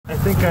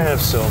think I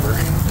have silver.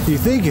 You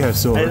think you have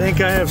silver? I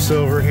think I have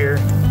silver here.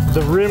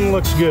 The rim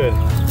looks good.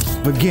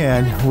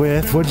 Again,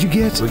 with, what'd you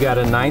get? We got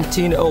a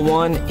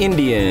 1901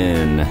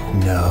 Indian.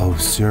 No,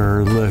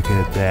 sir, look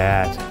at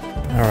that.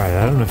 All right,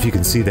 I don't know if you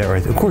can see that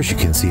right there. Of course you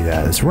can see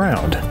that, it's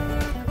round.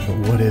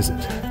 But what is it?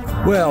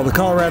 Well, the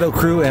Colorado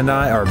crew and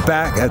I are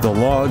back at the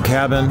log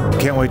cabin.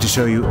 Can't wait to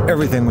show you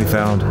everything we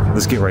found.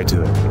 Let's get right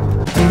to it.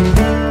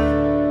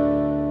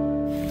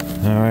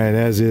 All right,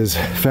 as is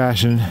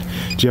fashion,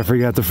 Jeffrey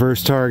got the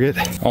first target.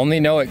 Only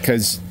know it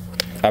because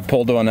I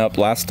pulled one up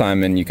last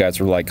time and you guys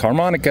were like,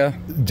 harmonica.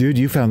 Dude,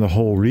 you found the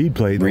whole reed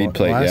plate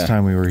last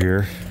time we were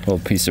here. Little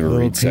piece of a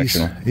reed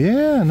sectional.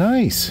 Yeah,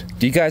 nice.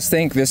 Do you guys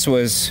think this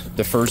was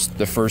the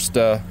first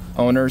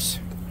owners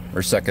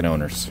or second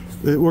owners?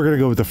 We're gonna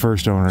go with the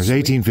first owners,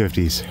 Sweet.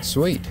 1850s.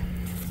 Sweet.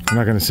 I'm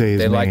not gonna say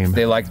his name.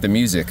 They like the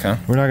music, huh?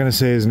 We're not gonna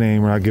say his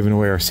name. We're not giving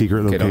away our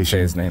secret location. Don't say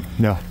his name.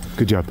 No,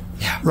 good job.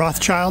 Yeah.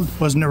 Rothschild,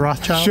 wasn't it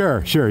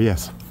Rothschild? Sure,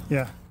 yes.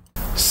 Yeah.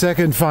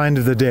 Second find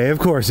of the day, of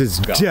course, it's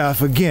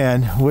Jeff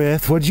again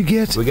with, what'd you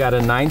get? We got a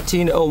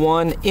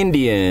 1901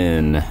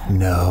 Indian.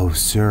 No,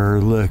 sir,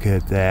 look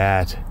at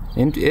that.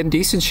 In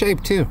decent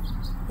shape, too.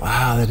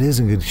 Wow, that is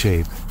in good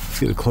shape. Let's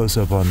get a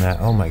close-up on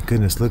that. Oh my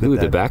goodness, look at that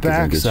the back is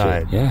in good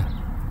side. shape. Yeah.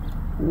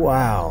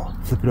 Wow.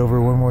 Flip it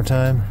over one more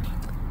time.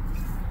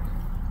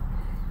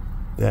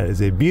 That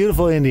is a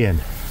beautiful Indian.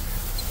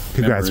 Congrats,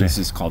 Remember, man. this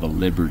is called a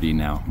Liberty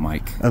now,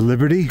 Mike. A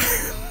Liberty?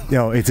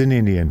 No, it's an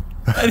Indian.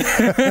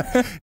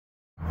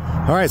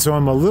 All right, so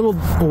I'm a little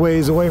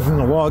ways away from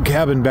the log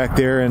cabin back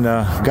there, and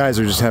guys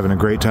are just having a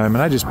great time,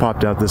 and I just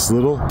popped out this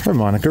little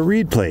harmonica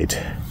reed plate.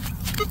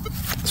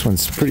 This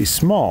one's pretty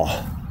small.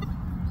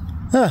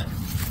 Huh.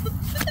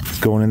 It's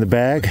going in the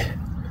bag,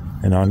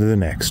 and on to the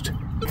next.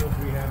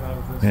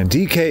 And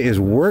DK is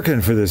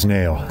working for this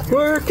nail.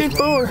 Working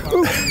for.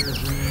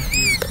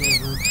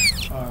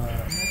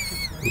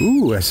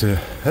 Ooh,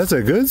 that's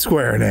a good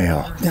square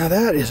nail. Now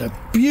that is a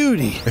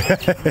beauty.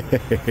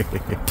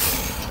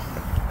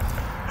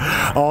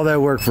 All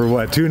that work for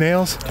what, 2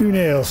 nails? 2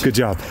 nails. Good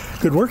job.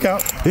 Good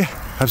workout. Yeah,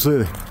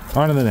 absolutely.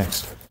 On to the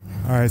next.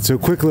 All right, so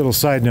quick little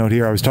side note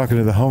here. I was talking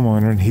to the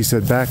homeowner, and he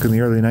said back in the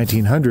early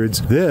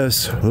 1900s,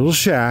 this little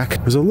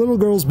shack was a little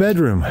girl's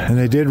bedroom, and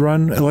they did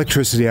run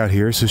electricity out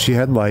here, so she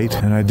had light.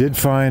 And I did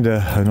find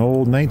an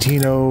old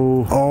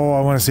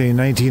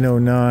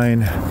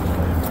 1909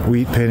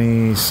 wheat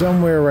penny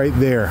somewhere right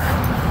there.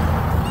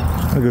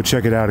 I'm gonna go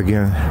check it out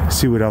again,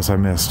 see what else I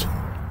missed.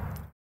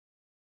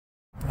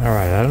 All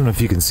right, I don't know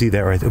if you can see that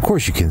right there. Of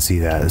course you can see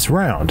that. It's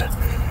round.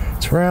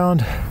 It's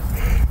round,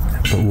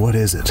 but what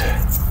is it?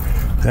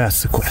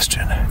 That's the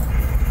question.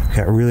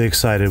 Got really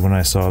excited when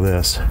I saw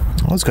this.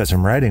 Well, it's got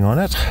some writing on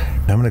it.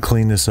 I'm gonna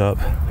clean this up,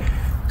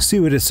 see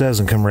what it says,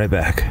 and come right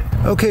back.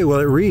 Okay, well,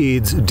 it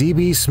reads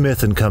DB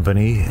Smith &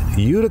 Company,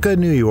 Utica,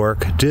 New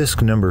York,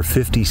 disc number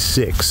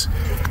 56.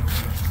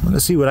 I'm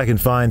gonna see what I can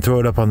find, throw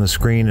it up on the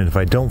screen, and if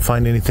I don't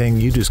find anything,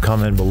 you just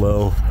comment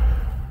below.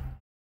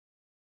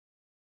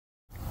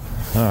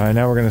 All right,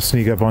 now we're gonna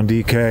sneak up on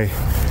DK.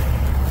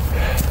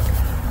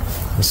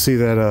 Let's see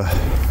that,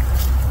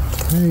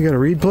 you got a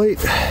reed plate?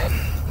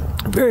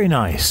 Very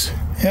nice.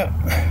 Yeah.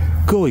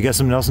 Cool, you got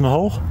something else in the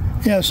hole?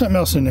 Yeah, there's something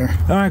else in there.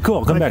 All right,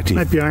 cool, come back to you.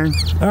 Might be iron.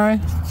 All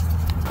right.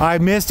 I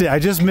missed it, I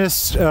just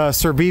missed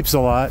Sir Beeps a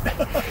lot.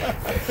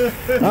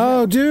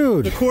 Oh,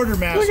 dude. The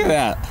quartermaster. Look at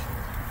that.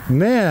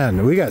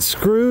 Man, we got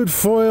screwed,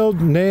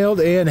 foiled, nailed,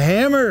 and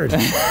hammered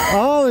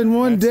all in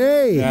one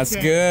day. That's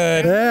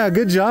good. Yeah,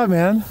 good job,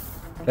 man.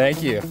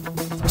 Thank you.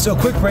 So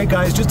quick break,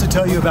 guys, just to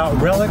tell you about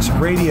Relics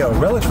Radio.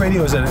 Relics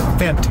Radio is a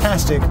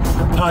fantastic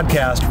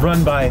podcast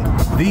run by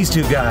these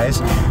two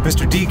guys,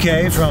 Mr.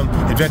 DK from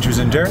Adventures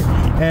in Dirt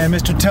and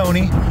Mr.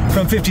 Tony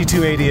from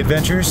 5280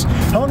 Adventures.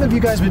 How long have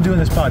you guys been doing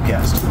this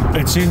podcast?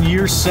 It's in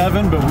year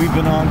 7, but we've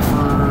been on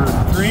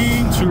for 2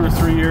 or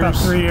 3 years. About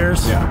 3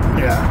 years.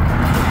 Yeah.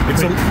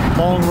 It's a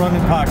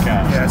long-running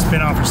podcast. Yeah, it's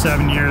been on for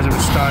 7 years. It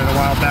was started a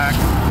while back.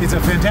 It's a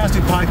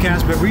fantastic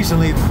podcast, but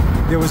recently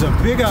there was a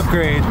big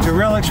upgrade to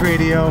Relics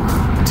Radio.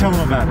 Tell them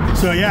about it.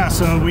 So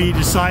we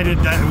decided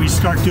that we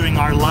start doing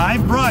our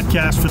live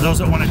broadcast for those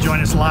that want to join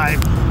us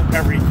live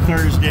every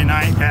Thursday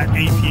night at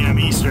 8 p.m.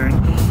 Eastern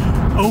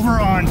over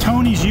on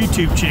Tony's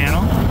YouTube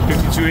channel,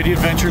 5280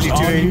 Adventures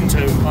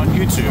on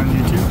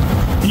YouTube.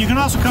 And you can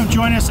also come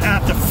join us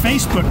at the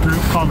Facebook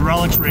group called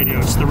Relics Radio.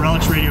 It's the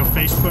Relics Radio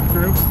Facebook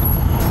group.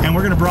 And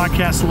we're going to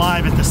broadcast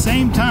live at the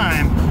same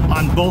time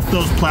on both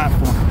those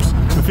platforms.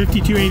 So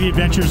 5280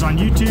 Adventures on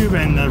YouTube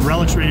and the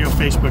Relics Radio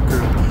Facebook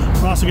group.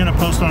 We're also going to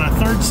post on a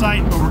third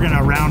site, but we're going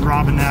to round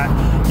robin that.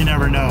 You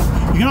never know.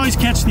 You can always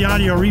catch the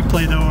audio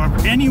replay, though,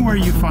 anywhere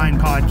you find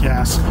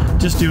podcasts.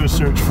 Just do a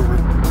search for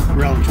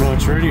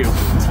Relics Radio.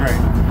 That's right.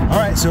 All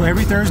right, so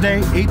every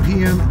Thursday, 8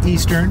 p.m.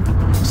 Eastern,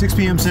 6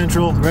 p.m.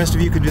 Central. The rest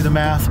of you can do the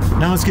math.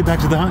 Now let's get back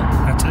to the hunt.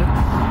 That's it.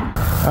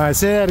 All right,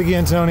 say that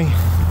again, Tony.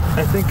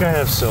 I think I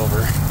have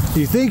silver.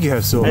 You think you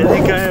have silver? I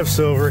think I have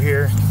silver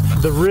here.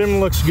 The rim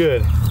looks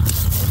good.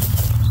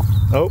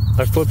 Oh,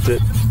 I flipped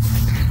it.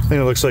 I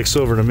think it looks like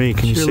silver to me.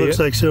 Can you see it? Sure looks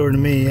like silver to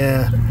me,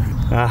 yeah.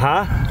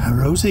 Uh-huh.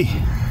 Rosie.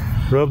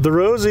 Rub the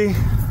Rosie.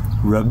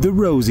 Rub the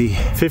Rosie.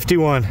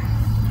 51.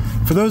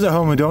 For those at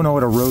home who don't know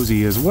what a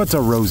Rosie is, what's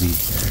a Rosie?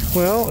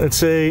 Well,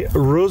 it's a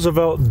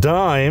Roosevelt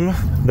dime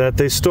that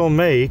they still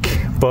make,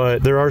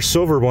 but there are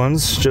silver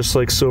ones, just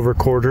like silver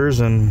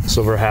quarters and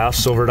silver halves,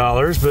 silver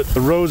dollars, but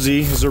the Rosie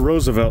is a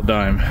Roosevelt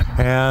dime.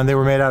 And they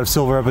were made out of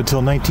silver up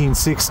until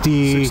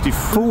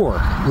 1964.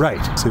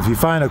 Right. So if you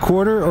find a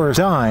quarter or a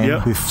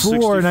dime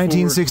before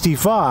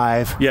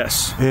 1965,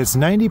 yes, it's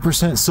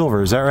 90%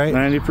 silver, is that right?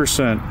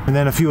 90%. And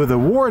then a few of the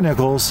war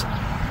nickels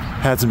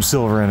had some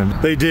silver in them.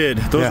 They did.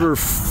 Those were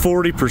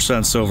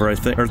 40% silver, I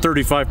think, or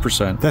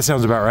 35%. That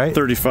sounds about right.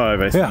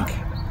 35, I think.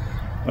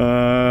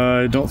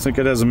 I don't think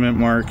it has a mint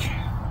mark.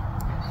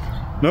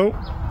 Nope.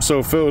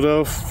 So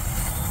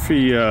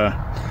Philadelphia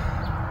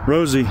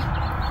Rosie.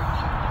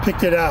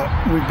 Picked it out.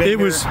 We've been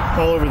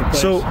all over the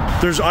place. So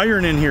there's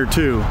iron in here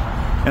too.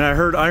 And I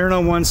heard iron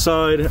on one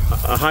side,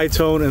 a high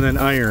tone, and then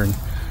iron.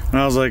 And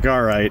I was like,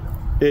 all right,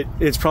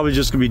 it's probably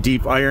just gonna be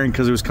deep iron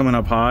because it was coming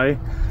up high,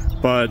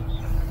 but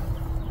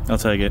I'll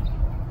take it.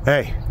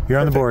 Hey, you're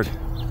on the board.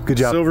 Good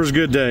job. Silver's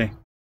good day.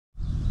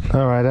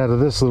 All right, out of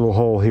this little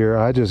hole here,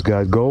 I just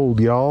got gold,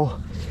 y'all.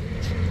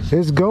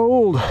 It's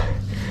gold.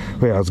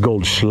 Well, it's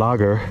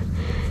Goldschlager.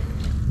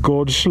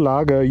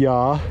 Goldschlager,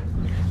 yeah.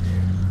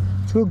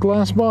 It's a little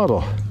glass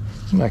bottle.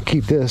 I'm gonna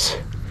keep this.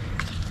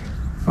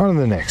 On to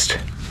the next.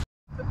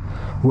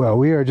 Well,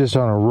 we are just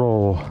on a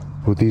roll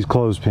with these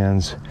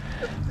clothespins.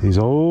 These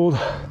old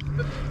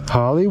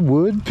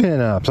Hollywood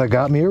pinups. I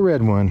got me a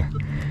red one.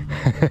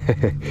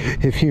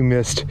 If you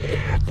missed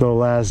the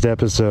last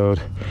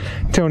episode,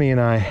 Tony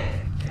and I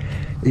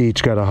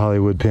each got a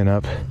Hollywood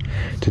pinup.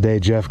 Today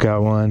Jeff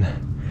got one,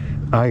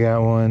 I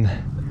got one.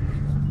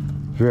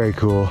 Very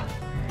cool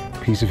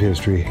piece of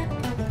history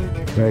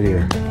right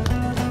here.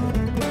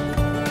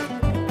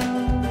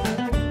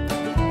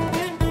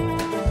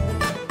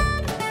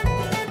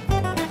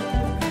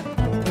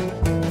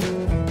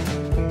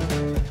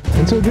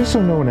 And so just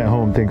so no one at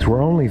home thinks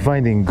we're only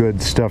finding good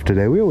stuff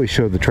today, we always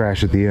show the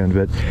trash at the end,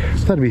 but I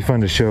thought it'd be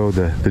fun to show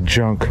the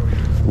junk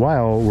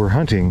while we're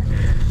hunting.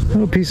 A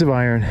little piece of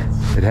iron,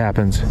 it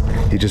happens.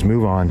 You just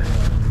move on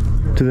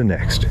to the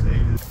next.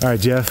 All right,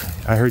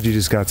 Jeff, I heard you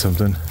just got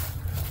something.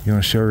 You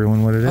want to show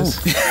everyone what it is?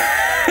 Oh.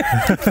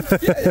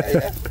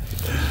 Yeah.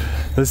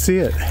 Let's see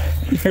it.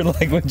 You're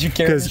like, would you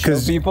care to show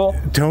people?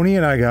 Tony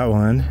and I got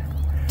one.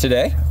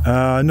 Today?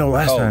 No,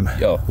 last time.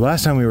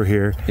 Last time we were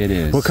here. It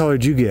is. What color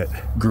did you get?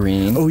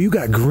 Green. Oh, you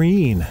got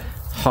green.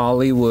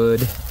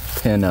 Hollywood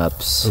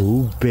pinups.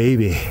 Oh,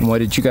 baby. And what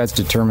did you guys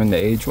determine the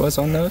age was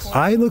on those?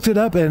 I looked it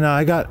up and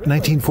I got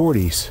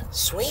 1940s.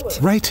 Sweet.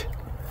 Right.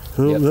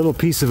 Little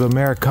piece of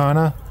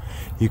Americana.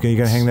 You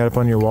gotta hang that up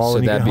on your wall. So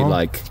when you that'd get be home?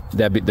 like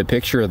the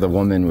picture of the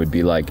woman would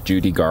be like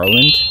Judy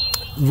Garland,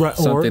 right?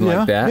 Something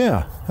like that.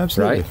 Yeah,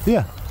 absolutely.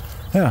 Right?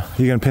 Yeah.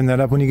 You gonna pin that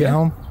up when you get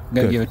home? I'm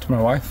gonna give it to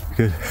my wife.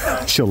 Good.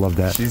 She'll love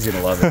that. She's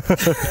gonna love it.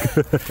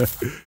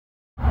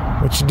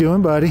 What you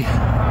doing, buddy?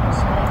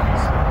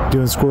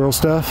 Doing squirrel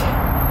stuff?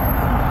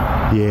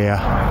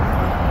 Yeah.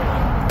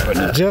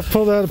 Jeff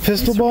pulled out a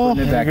pistol ball.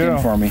 Putting it back in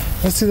for me.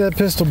 Let's see that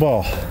pistol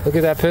ball. Look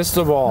at that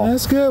pistol ball.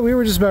 That's good. We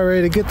were just about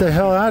ready to get the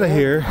hell out of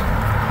here.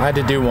 I had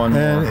to do one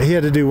more. And he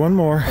had to do one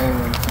more.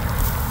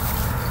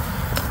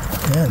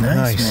 Yeah,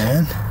 nice,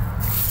 man.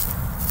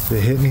 Did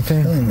it hit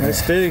anything?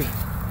 Nice dig.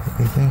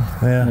 Anything?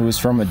 Yeah. It was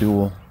from a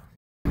duel.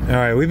 All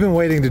right, we've been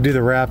waiting to do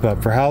the wrap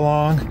up for how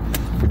long?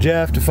 For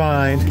Jeff to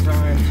find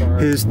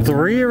his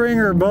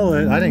 3-ringer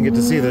bullet. I didn't get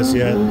to see this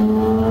yet.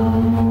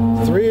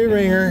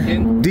 3-ringer.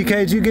 DK,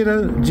 did you get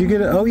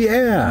a? Oh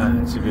yeah.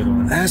 That's a good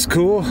one. That's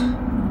cool.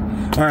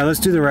 All right, let's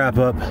do the wrap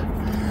up.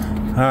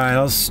 All right,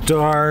 I'll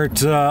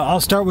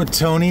start with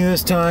Tony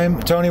this time.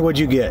 Tony, what'd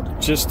you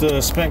get? Just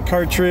a spent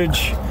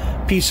cartridge,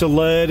 piece of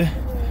lead,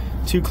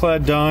 2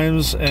 clad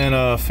dimes, and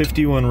a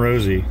 51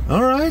 Rosie.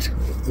 All right.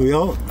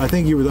 I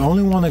think you were the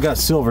only one that got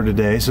silver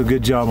today, so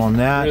good job on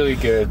that. Really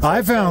good.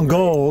 I found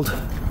gold.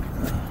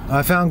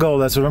 That's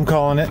what I'm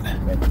calling it.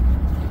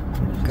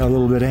 Got a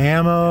little bit of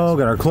ammo,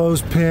 got our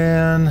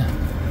clothespin,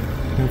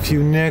 a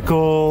few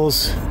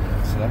nickels,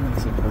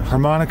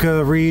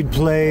 harmonica reed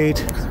plate.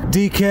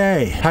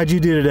 DK, how'd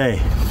you do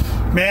today?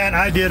 Man,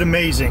 I did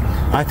amazing.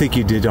 I think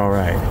you did all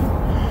right.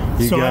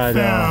 I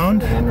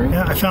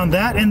found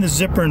that and the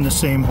zipper in the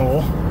same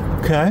hole.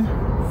 Okay.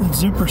 The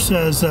zipper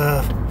says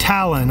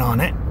Talon on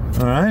it.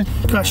 All right.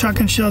 Got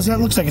shotgun shells. That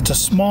looks like it's a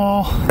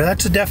small.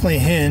 That's definitely a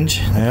hinge.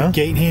 Yeah. A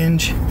gate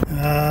hinge.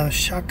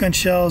 Shotgun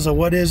shells.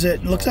 What is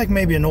it? Looks like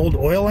maybe an old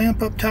oil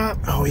lamp up top.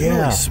 Oh yeah.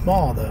 Really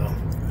small though.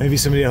 Maybe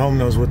somebody at home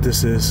knows what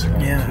this is.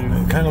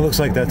 Yeah. It kind of looks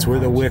like that's where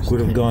the wick would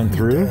have gone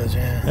through. It does,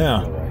 yeah.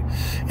 Yeah.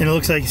 And it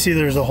looks like, you see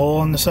there's a hole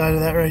on the side of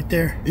that right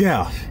there?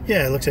 Yeah.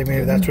 Yeah, it looks like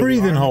maybe that's where the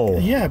breathing arm,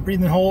 hole. Yeah,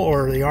 breathing hole,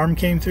 or the arm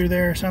came through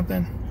there or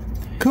something.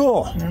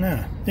 Cool. I don't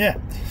know. Yeah.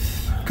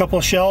 A couple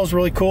of shells,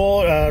 really cool,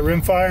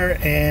 rimfire,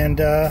 and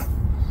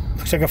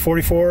looks like a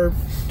 44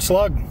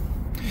 slug.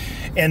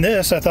 And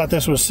this, I thought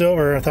this was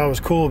silver. I thought it was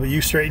cool, but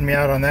you straightened me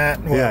out on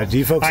that. Well, yeah, do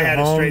you folks at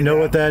home know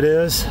what that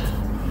is?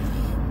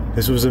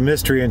 This was a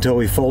mystery until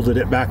we folded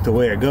it back the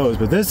way it goes.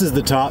 But this is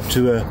the top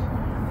to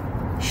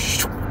a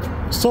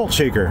salt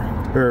shaker,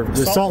 or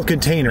the salt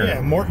container.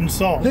 Yeah, Morton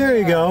salt. There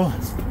you go.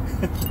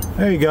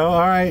 There you go. All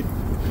right,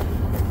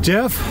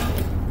 Jeff.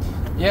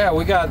 Yeah,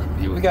 we got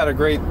a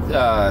great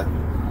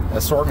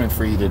assortment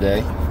for you today.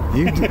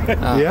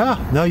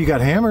 Yeah. No, you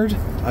got hammered.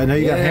 I know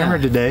you got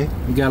hammered today.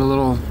 We got a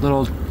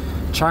little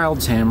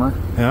child's hammer.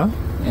 Yeah.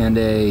 And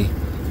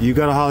you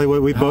got a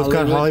Hollywood. We both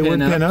got Hollywood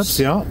pinups.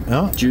 Yeah.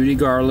 Yeah. Judy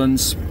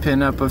Garland's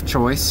pinup of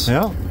choice.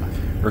 Yeah.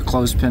 Or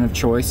clothespin of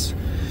choice.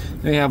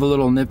 We have a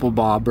little nipple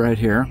bob right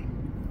here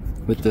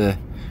with the.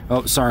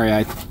 Oh, sorry.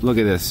 Look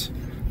at this.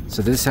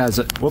 So this has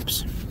a.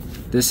 Whoops.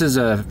 This is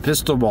a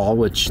pistol ball,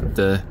 which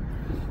the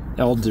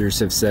elders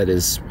have said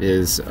is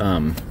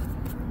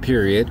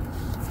period.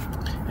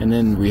 And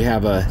then we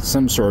have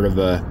some sort of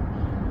a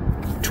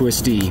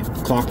twisty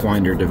clock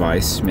winder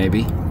device,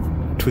 maybe.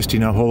 Twisty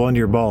knob, hold on to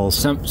your balls.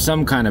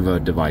 Some kind of a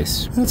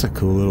device. That's a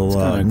cool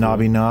little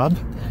knobby knob.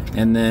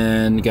 And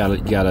then got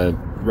a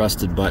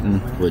rusted button,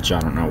 which I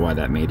don't know why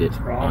that made it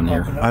on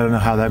there. I don't know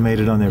how that made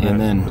it on there. And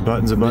then the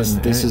button's a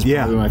button. This is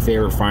probably my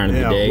favorite find of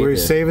the day. We're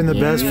saving the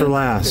best for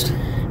last.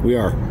 We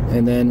are.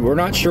 And then we're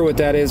not sure what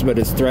that is, but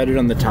it's threaded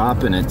on the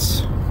top, and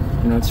it's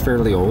it's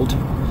fairly old.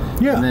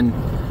 Yeah. And then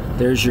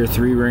there's your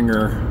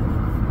 3-ringer.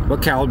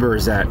 What caliber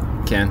is that,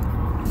 Ken?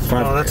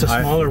 Oh, that's a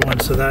smaller one.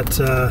 So that's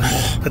a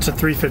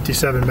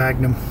 357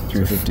 Magnum.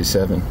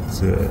 357.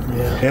 It's a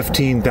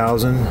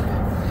F-10,000.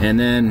 And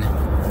then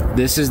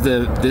this is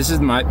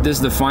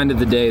the find of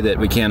the day that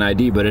we can't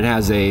ID, but it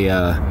has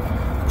a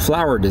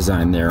flower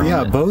design there.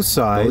 Yeah, on it. both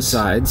sides. Both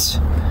sides.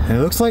 And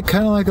it looks like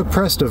kind of like a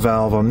Presta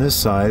valve on this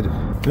side.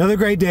 Another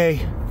great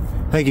day.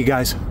 Thank you,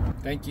 guys.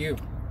 Thank you.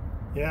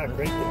 Yeah,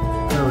 great.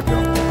 There we go.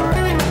 All right.